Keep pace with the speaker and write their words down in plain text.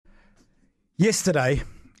Yesterday,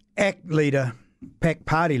 PAC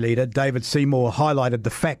party leader David Seymour highlighted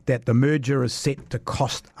the fact that the merger is set to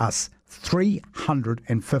cost us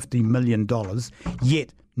 $350 million,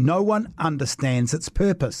 yet no one understands its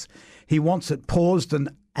purpose. He wants it paused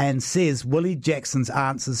and says Willie Jackson's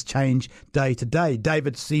answers change day to day.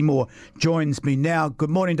 David Seymour joins me now.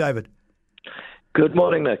 Good morning, David. Good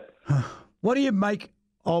morning, Nick. What do you make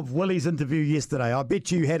of Willie's interview yesterday? I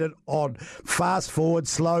bet you had it on fast forward,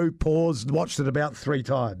 slow, pause, watched it about 3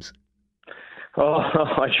 times. Oh,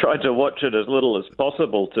 I tried to watch it as little as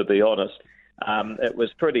possible, to be honest. It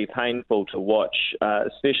was pretty painful to watch,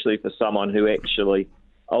 especially for someone who actually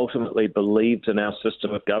ultimately believes in our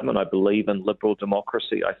system of government. I believe in liberal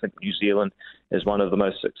democracy. I think New Zealand is one of the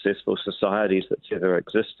most successful societies that's ever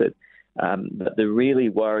existed. But the really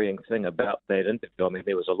worrying thing about that interview, I mean,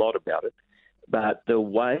 there was a lot about it, but the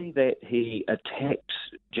way that he attacked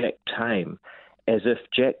Jack Tame as if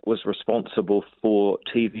Jack was responsible for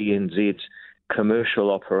TVNZ's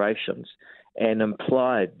commercial operations and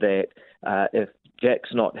implied that if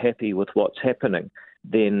Jack's not happy with what's happening,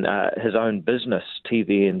 then his own business,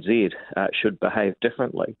 TVNZ, should behave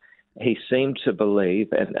differently. He seemed to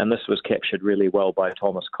believe, and this was captured really well by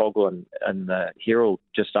Thomas Coughlan in the Herald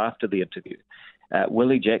just after the interview,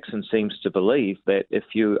 Willie Jackson seems to believe that if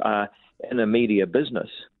you are in a media business,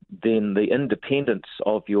 then the independence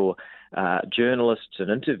of your journalists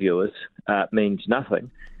and interviewers means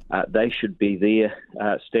nothing. They should be there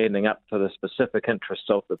standing up for the specific interests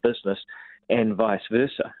of the business and vice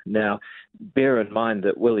versa. Now, bear in mind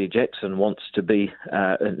that Willie Jackson wants to be,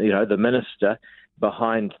 the minister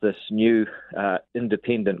behind this new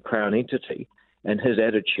independent Crown entity, and his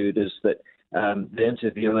attitude is that the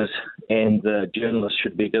interviewers and the journalists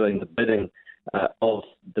should be doing the bidding of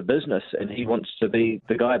the business, and he wants to be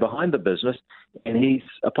the guy behind the business, and he's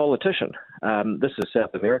a politician. This is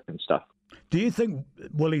South American stuff. Do you think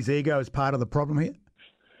Willie's ego is part of the problem here?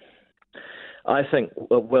 I think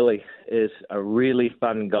Willie is a really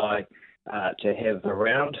fun guy to have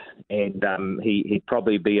around, and he'd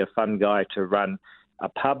probably be a fun guy to run a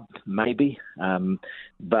pub, maybe,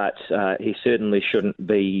 but he certainly shouldn't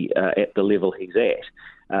be at the level he's at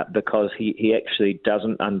because he actually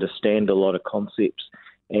doesn't understand a lot of concepts,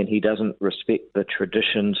 and he doesn't respect the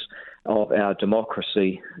traditions of our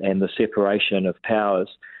democracy and the separation of powers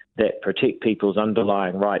that protect people's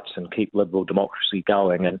underlying rights and keep liberal democracy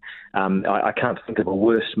going. And I can't think of a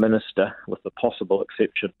worse minister, with the possible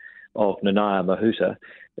exception of Nanaia Mahuta,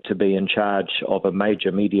 to be in charge of a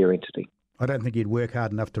major media entity. I don't think he'd work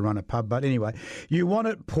hard enough to run a pub. But anyway, you want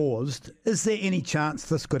it paused. Is there any chance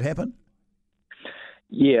this could happen?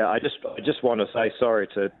 Yeah, I just want to say sorry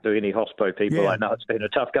to any Hospo people. Yeah. I know it's been a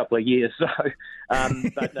tough couple of years, so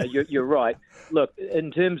but no, you're right. Look,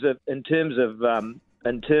 in terms of the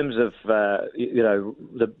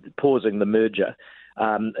pausing the merger,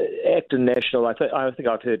 Acton National, I think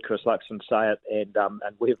I've heard Chris Luxon say it,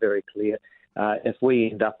 and we're very clear. If we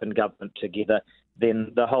end up in government together,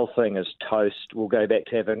 then the whole thing is toast. We'll go back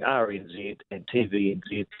to having RNZ and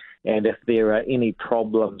TVNZ, and if there are any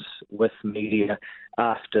problems with media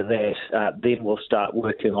after that, then we'll start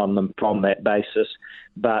working on them from that basis.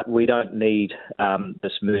 But we don't need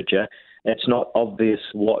this merger. It's not obvious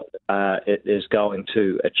what it is going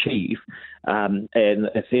to achieve. And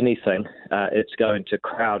if anything, it's going to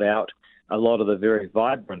crowd out a lot of the very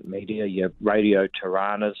vibrant media, your Radio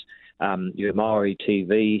Tiranas, your Maori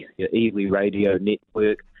TV, your Iwi Radio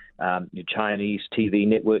Network, your Chinese TV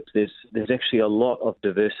networks. There's actually a lot of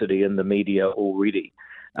diversity in the media already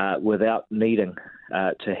without needing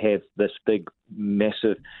to have this big,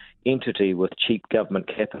 massive entity with cheap government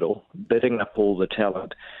capital bidding up all the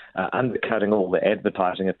talent, undercutting all the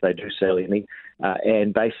advertising if they do sell any,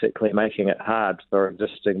 and basically making it hard for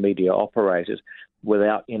existing media operators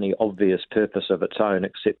without any obvious purpose of its own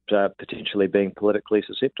except potentially being politically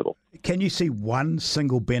susceptible. Can you see one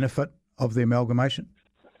single benefit of the amalgamation?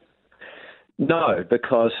 No,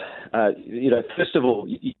 because, first of all,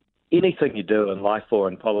 anything you do in life or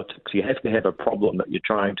in politics, you have to have a problem that you're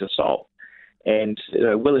trying to solve. And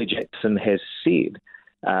Willie Jackson has said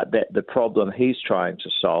that the problem he's trying to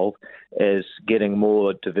solve is getting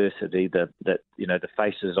more diversity. That the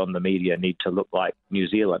faces on the media need to look like New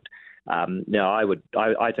Zealand. Now,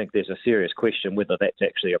 I think there's a serious question whether that's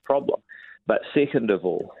actually a problem. But second of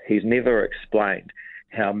all, he's never explained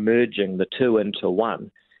how merging the two into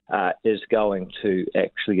one is going to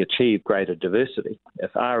actually achieve greater diversity.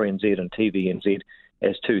 If RNZ and TVNZ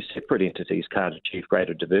as two separate entities can't achieve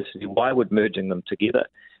greater diversity, why would merging them together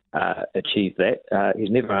achieve that? He's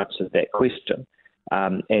never answered that question.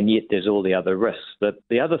 And yet there's all the other risks.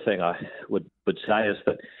 The other thing I would say is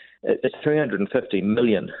that it's 350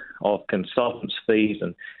 million of consultants' fees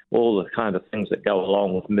and all the kind of things that go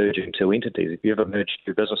along with merging two entities. If you ever merge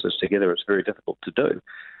two businesses together, it's very difficult to do.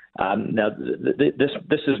 Now,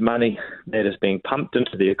 this is money that is being pumped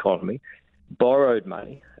into the economy, borrowed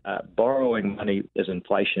money. Borrowing money is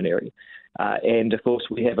inflationary. And, of course,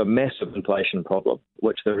 we have a massive inflation problem,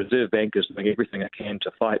 which the Reserve Bank is doing everything it can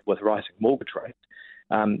to fight with rising mortgage rates.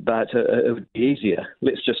 But it would be easier.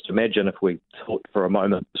 Let's just imagine if we thought for a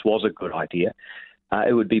moment this was a good idea.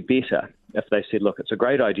 It would be better if they said, look, it's a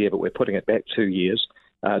great idea, but we're putting it back 2 years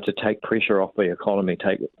to take pressure off the economy,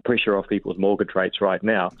 take pressure off people's mortgage rates right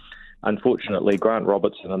now. Unfortunately, Grant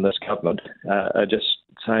Robertson and this government are just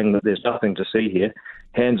saying that there's nothing to see here,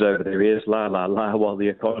 hands over their ears, la, la, la, while the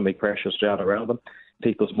economy crashes down around them.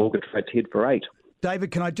 People's mortgage rates head for 8.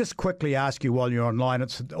 David, can I just quickly ask you while you're online?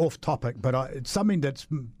 It's off topic, but it's something that's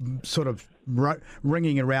sort of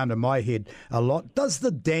ringing around in my head a lot. Does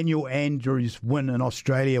the Daniel Andrews win in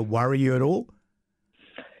Australia worry you at all?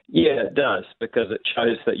 Yeah, it does, because it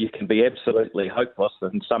shows that you can be absolutely hopeless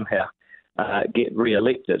and somehow get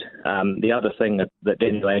re-elected. The other thing that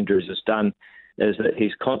Daniel Andrews has done is that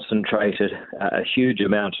he's concentrated a huge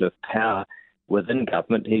amount of power within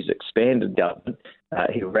government. He's expanded government.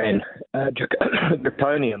 He ran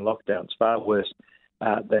draconian lockdowns, far worse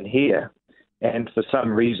than here. And for some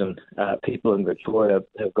reason, people in Victoria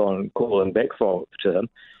have gone calling back to him.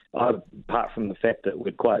 Apart from the fact that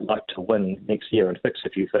we'd quite like to win next year and fix a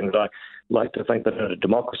few things, I like to think that in a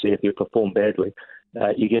democracy, if you perform badly,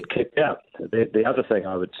 you get kicked out. The other thing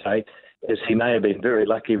I would say is he may have been very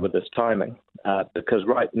lucky with his timing, because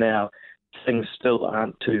right now things still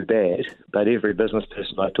aren't too bad, but every business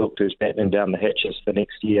person I talk to is battening down the hatches for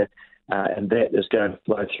next year, and that is going to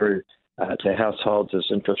flow through to households as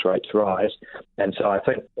interest rates rise. And so I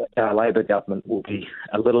think our Labor government will be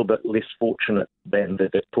a little bit less fortunate than the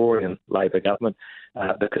Victorian Labor government,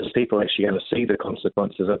 because people are actually going to see the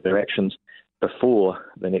consequences of their actions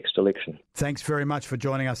before the next election. Thanks very much for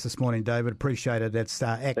joining us this morning, David. Appreciate it. That's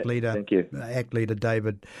ACT Leader, Thank you. ACT Leader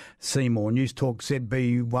David Seymour. News Talk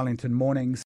ZB Wellington Mornings.